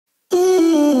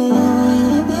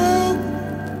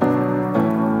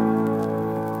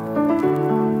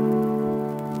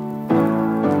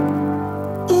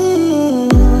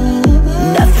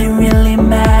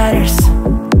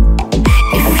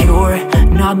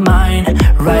mine,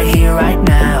 right here, right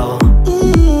now.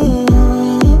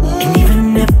 And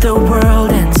even if the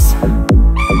world ends,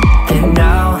 then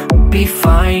I'll be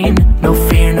fine, no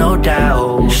fear, no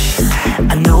doubt.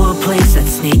 I know a place that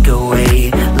sneak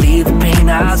away, leave the pain,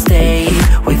 I'll stay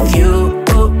with you.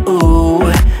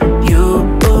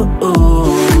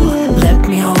 Let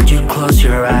me hold you, close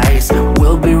your eyes,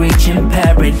 we'll be reaching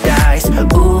paradise.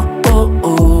 Ooh, ooh,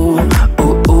 ooh,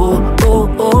 ooh, ooh, ooh,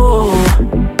 ooh.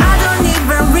 I don't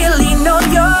even really know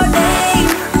your name,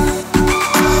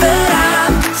 but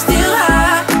I'm still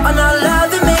high on all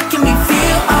love and making me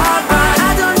feel alright.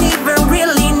 I don't even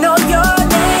really know your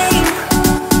name,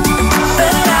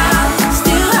 but I'm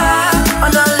still high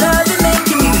on all love and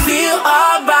making me feel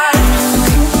alright.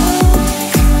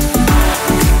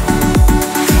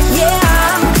 Yeah,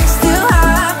 I'm still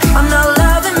high on all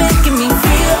love and making me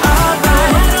feel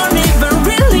alright. I don't even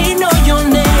really know your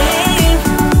name,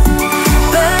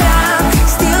 but I'm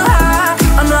still high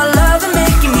on all love and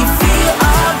making me feel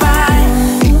alright.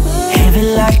 Heavy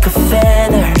like a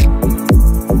feather,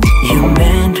 you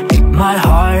mend my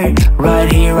heart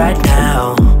right here, right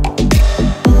now.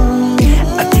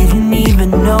 I didn't even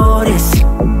notice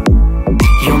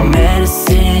your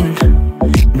medicine,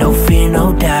 no fear,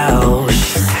 no doubt.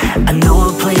 I know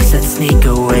a place that sneak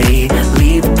away,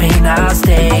 leave the pain, I'll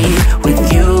stay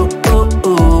with you.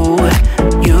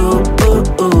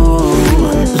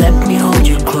 Let me hold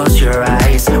you, close your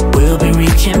eyes, we'll be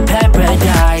reaching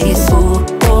paradise. Ooh,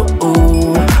 ooh,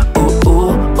 ooh, ooh,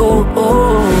 ooh, ooh,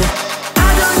 ooh. I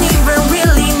don't even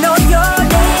really know your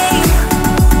name,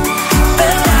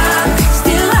 but I'm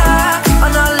still high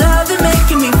on all love and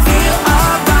making me feel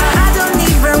alright. I don't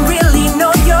even really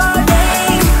know your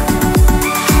name,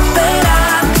 but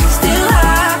I'm still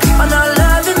high on all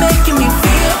love and making me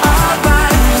feel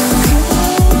alright.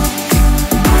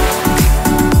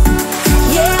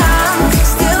 Yeah, I'm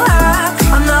still high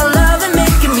on all love and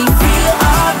making me feel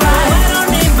alright. I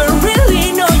don't even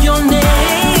really know your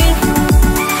name,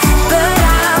 but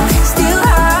I'm still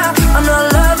high on all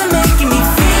love and making me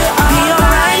feel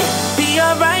alright. Be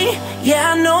alright,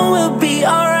 yeah, I know we'll be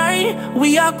alright.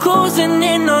 We are closing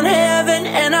in on heaven,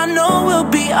 and I know we'll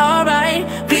be alright.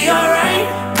 Be alright,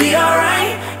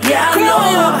 yeah, I know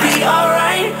we'll be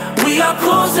alright. We are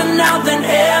closer now than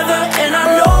ever, and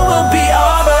I know we'll be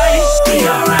alright. Be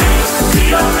alright,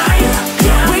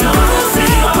 yeah, I know we'll be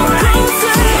alright. We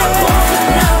are closer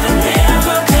now than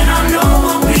ever, and I know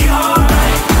we'll be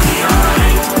alright.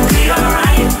 Be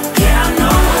alright, yeah, I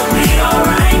know we'll be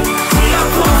alright. We are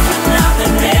closer now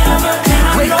than ever, and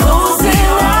I know we'll be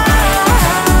alright.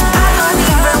 I don't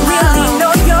even really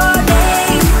know your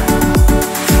name,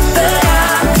 but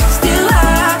I'm still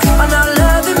high on all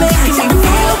love and making me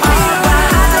feel alright.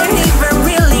 I don't even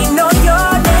really know your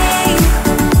name,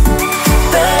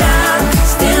 but I'm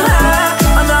still high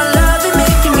on all love and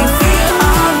making me feel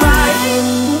alright.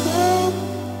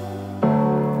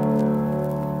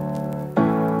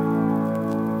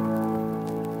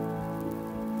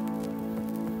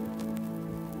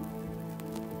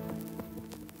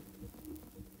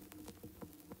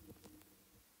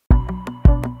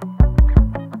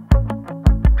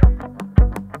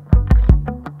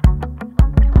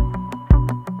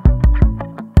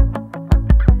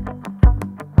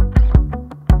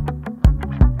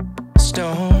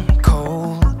 Stone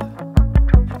cold,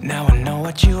 now I know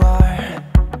what you are.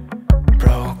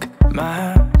 Broke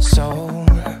my soul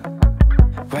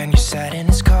when you sat in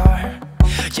his car.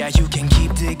 Yeah, you can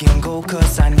keep digging gold,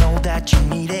 cause I know that you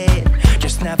need it.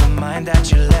 Just never mind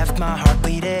that you left my heart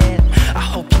bleeding. I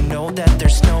hope you know that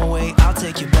there's no way I'll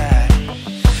take you back.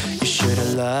 You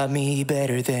should've loved me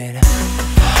better then.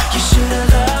 You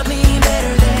should've loved me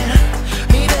better than,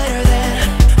 me better than.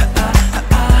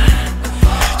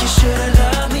 You should've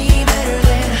loved me better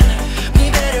than, me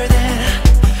better than.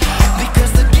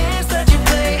 Because the games that you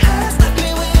play has left me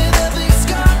with a big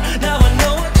scar. Now I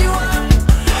know what you are.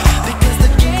 Because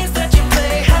the games that you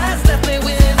play has left me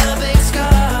with a big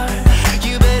scar.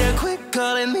 You better quit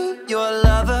calling me your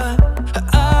lover.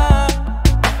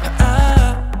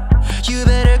 You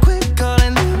better quit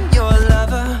calling me your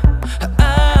lover.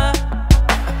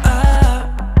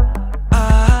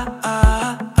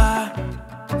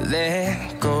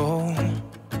 Let go,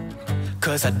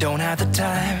 cause I don't have the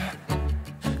time.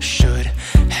 Should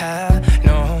have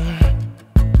known.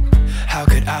 How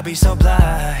could I be so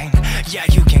blind? Yeah,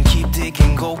 you can keep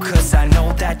digging gold, cause I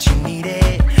know that you need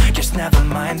it. Just never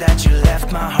mind that you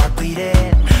left my heart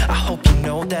bleeding. I hope you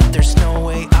know that there's no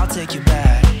way I'll take you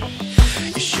back.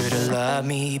 You should've loved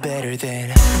me better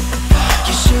than.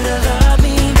 You should've loved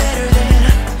me better than,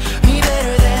 me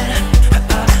better than.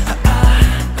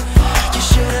 You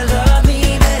should've loved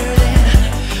me better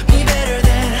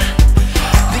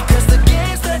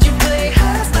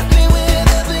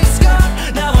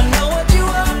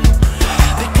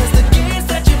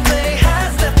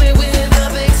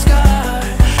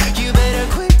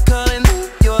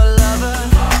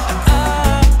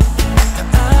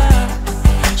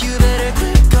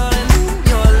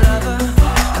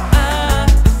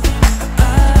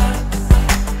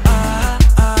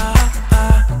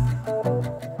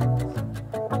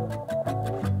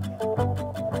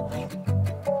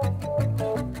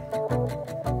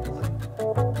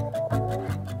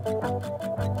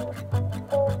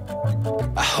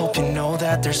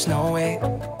that there's no way.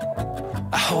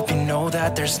 I hope you know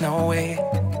that there's no way.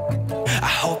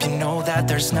 I hope you know that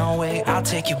there's no way. I'll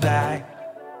take you back.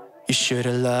 You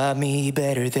should've loved me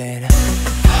better then.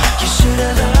 You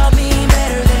should've loved me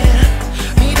better than,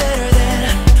 me better than.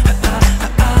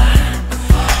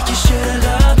 You should've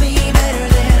loved me better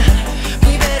than,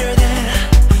 me better than.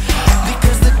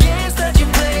 Because the games that you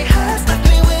play has left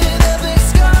me with a big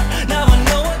scar. Now I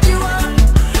know what you are.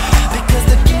 Because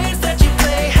the games that you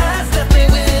play has left me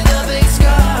with a big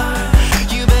scar.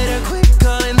 You better quit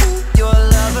calling me your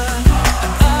lover.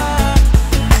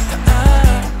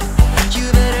 You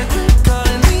better quit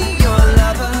calling me your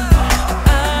lover.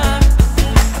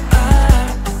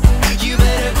 You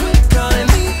better quit calling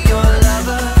me your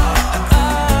lover.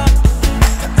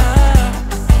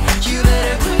 You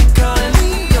better quit calling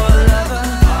me your lover.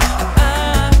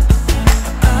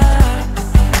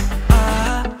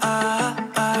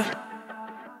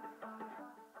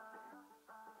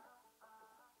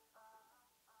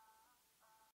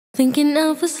 Thinking I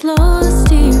was lost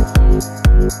here,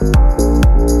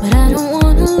 but I don't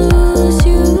wanna lose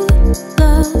you,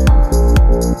 love.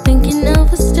 Thinking I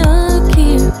was stuck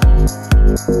here,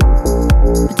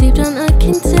 but deep down I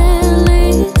can tell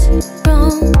it's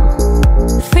wrong.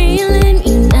 Feeling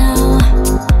you now,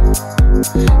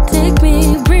 take me,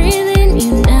 breathing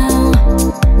you now.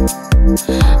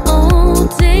 Oh,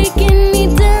 taking me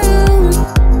down.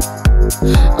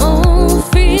 Oh,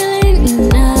 feeling you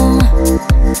now.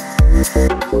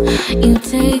 You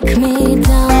take me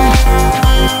down.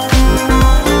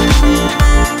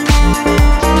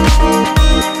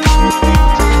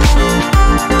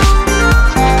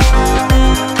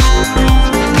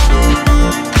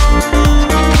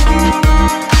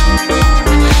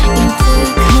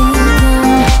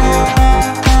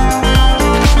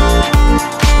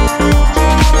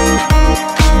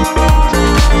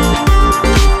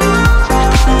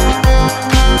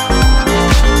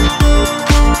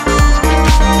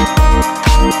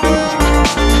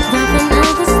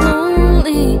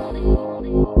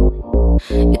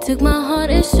 Took my heart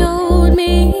and showed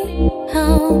me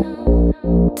how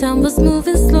time was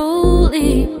moving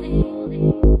slowly,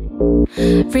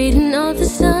 reading all the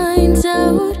signs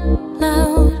out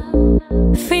loud.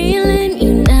 Feeling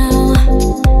you now,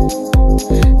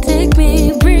 take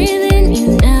me, breathing you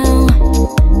now.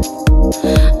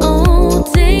 Oh,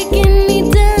 taking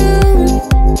me down.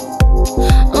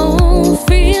 Oh,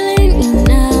 feeling you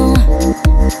now.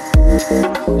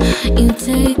 You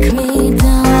take me